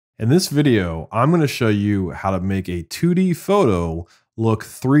In this video, I'm going to show you how to make a 2D photo look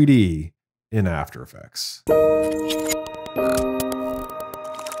 3D in After Effects.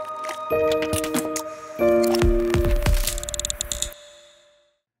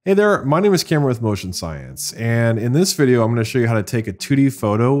 Hey there, my name is Cameron with Motion Science, and in this video, I'm going to show you how to take a 2D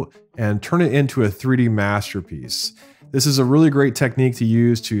photo and turn it into a 3D masterpiece. This is a really great technique to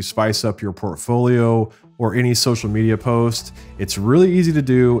use to spice up your portfolio or any social media post. It's really easy to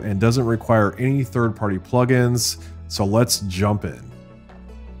do and doesn't require any third-party plugins, so let's jump in.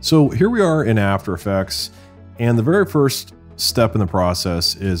 So here we are in After Effects, and the very first step in the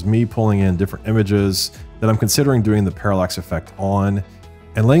process is me pulling in different images that I'm considering doing the parallax effect on,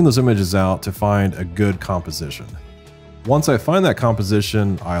 and laying those images out to find a good composition. Once I find that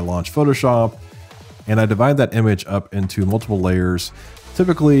composition, I launch Photoshop, and I divide that image up into multiple layers,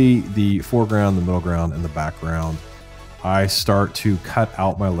 typically the foreground, the middle ground, and the background. I start to cut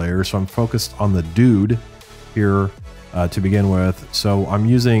out my layers, so I'm focused on the dude here to begin with. So I'm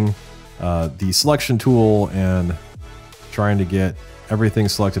using the selection tool and trying to get everything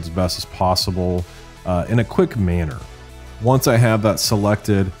selected as best as possible in a quick manner. Once I have that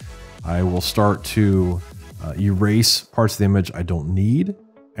selected, I will start to erase parts of the image I don't need,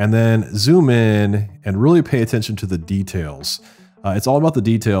 and then zoom in and really pay attention to the details. It's all about the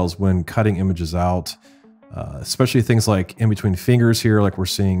details when cutting images out, especially things like in between fingers here, like we're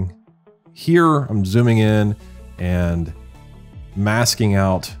seeing here. I'm zooming in and masking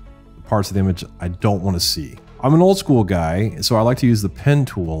out parts of the image I don't want to see. I'm an old school guy, so I like to use the pen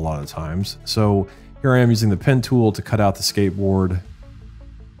tool a lot of times. So here I am using the pen tool to cut out the skateboard.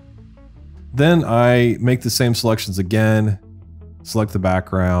 Then I make the same selections again, select the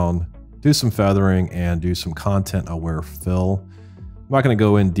background, do some feathering, and do some content-aware fill. I'm not going to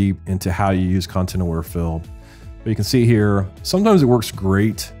go in deep into how you use content-aware fill, but you can see here, sometimes it works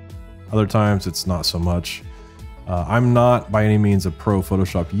great, other times it's not so much. I'm not by any means a pro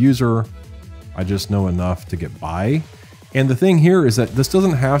Photoshop user. I just know enough to get by. And the thing here is that this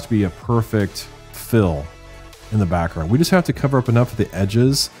doesn't have to be a perfect fill in the background. We just have to cover up enough of the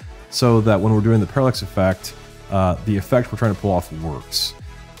edges so that when we're doing the parallax effect, the effect we're trying to pull off works.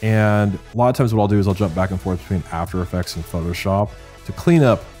 And a lot of times what I'll do is I'll jump back and forth between After Effects and Photoshop to clean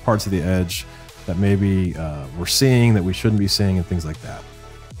up parts of the edge that maybe we're seeing that we shouldn't be seeing and things like that.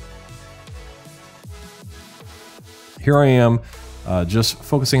 Here I am just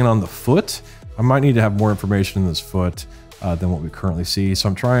focusing on the foot. I might need to have more information in this foot than what we currently see. So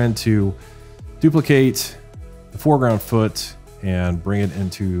I'm trying to duplicate the foreground foot and bring it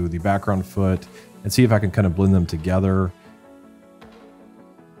into the background foot and see if I can kind of blend them together.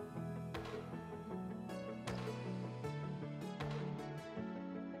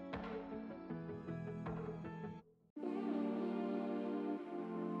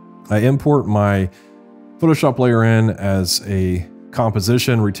 I import my Photoshop layer in as a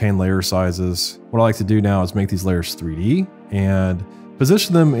composition, retain layer sizes. What I like to do now is make these layers 3D and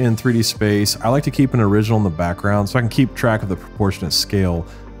position them in 3D space. I like to keep an original in the background so I can keep track of the proportionate scale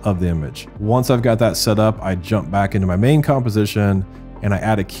of the image. Once I've got that set up, I jump back into my main composition and I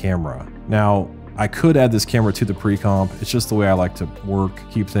add a camera. Now, I could add this camera to the pre-comp. It's just the way I like to work,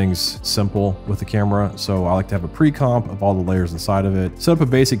 keep things simple with the camera. So I like to have a pre-comp of all the layers inside of it, set up a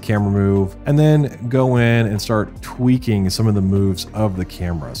basic camera move, and then go in and start tweaking some of the moves of the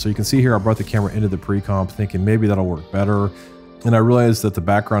camera. So you can see here, I brought the camera into the pre-comp thinking maybe that'll work better. And I realized that the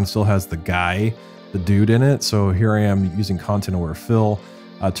background still has the guy, the dude in it. So here I am using content-aware fill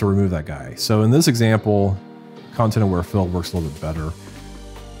to remove that guy. So in this example, content-aware fill works a little bit better.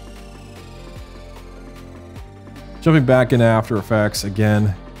 Jumping back into After Effects,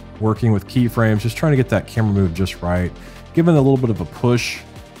 again, working with keyframes, just trying to get that camera move just right. Giving a little bit of a push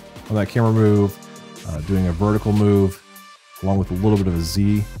on that camera move, doing a vertical move, along with a little bit of a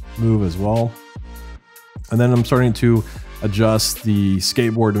Z move as well. And then I'm starting to adjust the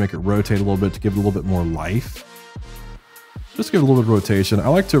skateboard to make it rotate a little bit, to give it a little bit more life. Just give it a little bit of rotation. I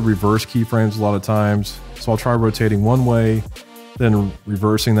like to reverse keyframes a lot of times. So I'll try rotating one way, then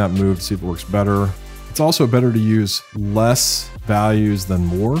reversing that move to see if it works better. It's also better to use less values than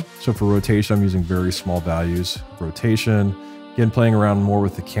more. So for rotation, I'm using very small values. Rotation, again, playing around more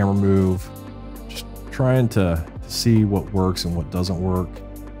with the camera move, just trying to see what works and what doesn't work.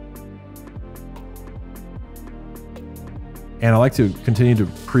 And I like to continue to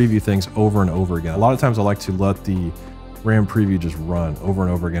preview things over and over again. A lot of times I like to let the RAM preview just run over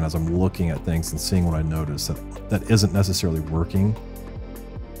and over again as I'm looking at things and seeing what I notice that isn't necessarily working.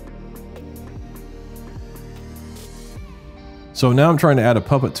 So now I'm trying to add a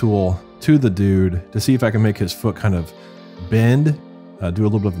puppet tool to the dude to see if I can make his foot kind of bend do a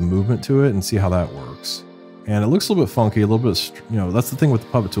little bit of movement to it and see how that works. And it looks a little bit funky, a little bit, that's the thing with the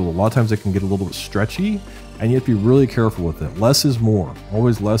puppet tool. A lot of times it can get a little bit stretchy and you have to be really careful with it. Less is more,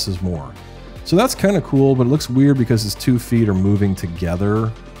 always less is more. So that's kind of cool, but it looks weird because his 2 feet are moving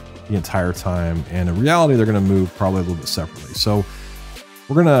together the entire time. And in reality, they're gonna move probably a little bit separately. So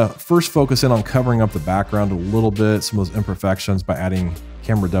we're gonna first focus in on covering up the background a little bit, some of those imperfections by adding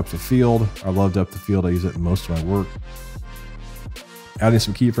camera depth of field. I love depth of field, I use it in most of my work. Adding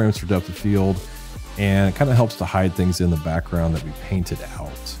some keyframes for depth of field, and it kind of helps to hide things in the background that we painted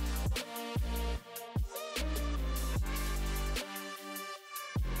out.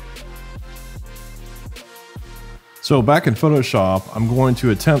 So back in Photoshop, I'm going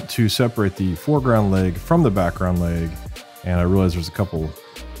to attempt to separate the foreground leg from the background leg, and I realize there's a couple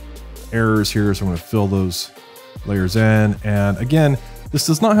errors here, so I'm going to fill those layers in. And again, this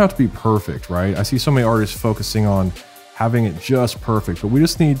does not have to be perfect, right? I see so many artists focusing on having it just perfect, but we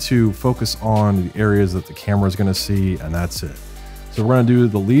just need to focus on the areas that the camera is going to see, and that's it. So we're going to do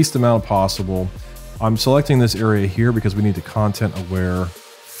the least amount possible. I'm selecting this area here because we need to content aware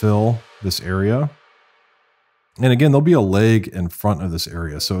fill this area. And again, there'll be a leg in front of this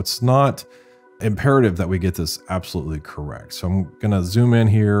area, so it's not imperative that we get this absolutely correct. So I'm going to zoom in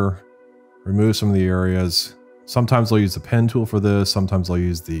here, remove some of the areas. Sometimes I'll use the pen tool for this. Sometimes I'll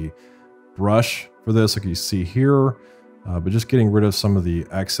use the brush for this, like you see here. But just getting rid of some of the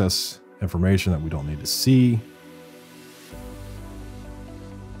excess information that we don't need to see.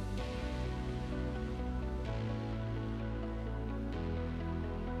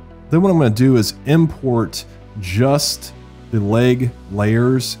 Then what I'm going to do is import just the leg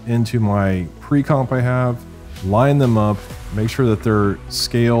layers into my pre-comp I have, line them up, make sure that they're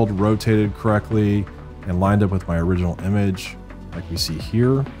scaled, rotated correctly, and lined up with my original image, like we see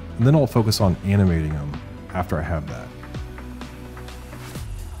here. And then I'll focus on animating them after I have that.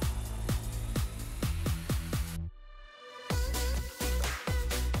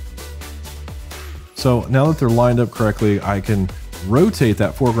 So now that they're lined up correctly, I can rotate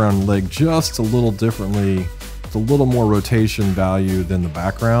that foreground leg just a little differently. It's a little more rotation value than the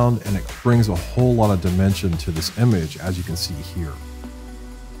background, and it brings a whole lot of dimension to this image, as you can see here.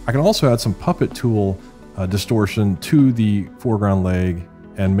 I can also add some puppet tool distortion to the foreground leg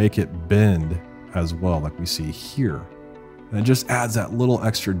and make it bend as well, like we see here. And it just adds that little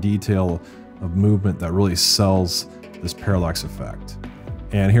extra detail of movement that really sells this parallax effect.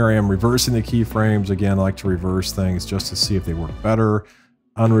 And here I am reversing the keyframes. Again, I like to reverse things just to see if they work better,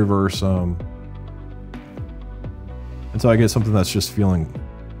 unreverse them, until I get something that's just feeling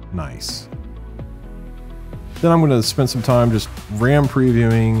nice. Then I'm going to spend some time just RAM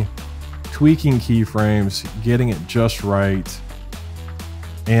previewing, tweaking keyframes, getting it just right.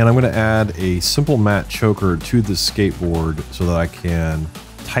 And I'm going to add a simple matte choker to the skateboard so that I can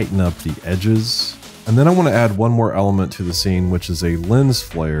tighten up the edges. And then I want to add one more element to the scene, which is a lens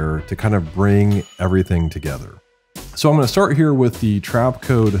flare to kind of bring everything together. So I'm going to start here with the trap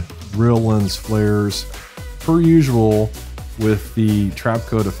code real lens flares. Per usual, with the trap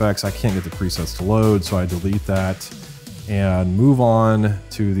code effects, I can't get the presets to load, so I delete that and move on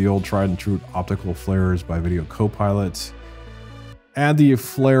to the old tried and true optical flares by Video Copilot. Add the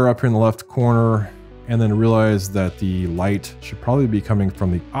flare up here in the left corner, and then realize that the light should probably be coming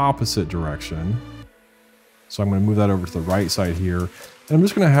from the opposite direction. So I'm going to move that over to the right side here. And I'm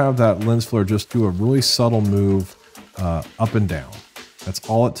just going to have that lens flare just do a really subtle move up and down. That's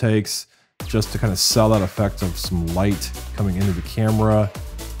all it takes, just to kind of sell that effect of some light coming into the camera.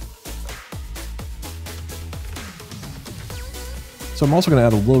 So I'm also going to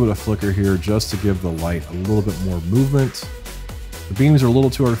add a little bit of flicker here just to give the light a little bit more movement. The beams are a little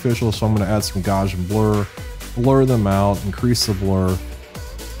too artificial, so I'm going to add some Gaussian blur, blur them out, increase the blur.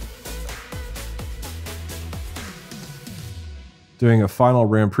 Doing a final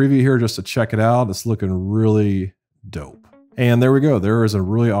RAM preview here just to check it out. It's looking really dope. And there we go. There is a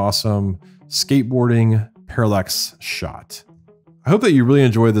really awesome skateboarding parallax shot. I hope that you really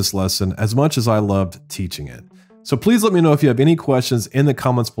enjoyed this lesson as much as I loved teaching it. So please let me know if you have any questions in the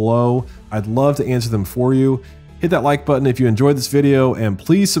comments below. I'd love to answer them for you. Hit that like button if you enjoyed this video, and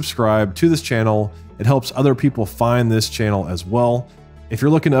please subscribe to this channel. It helps other people find this channel as well. If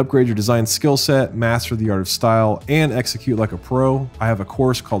you're looking to upgrade your design skill set, master the art of style, and execute like a pro, I have a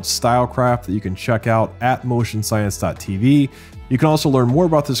course called Stylecraft that you can check out at motionscience.tv. You can also learn more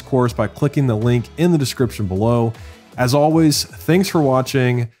about this course by clicking the link in the description below. As always, thanks for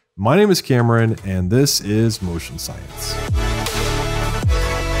watching. My name is Cameron, and this is Motion Science.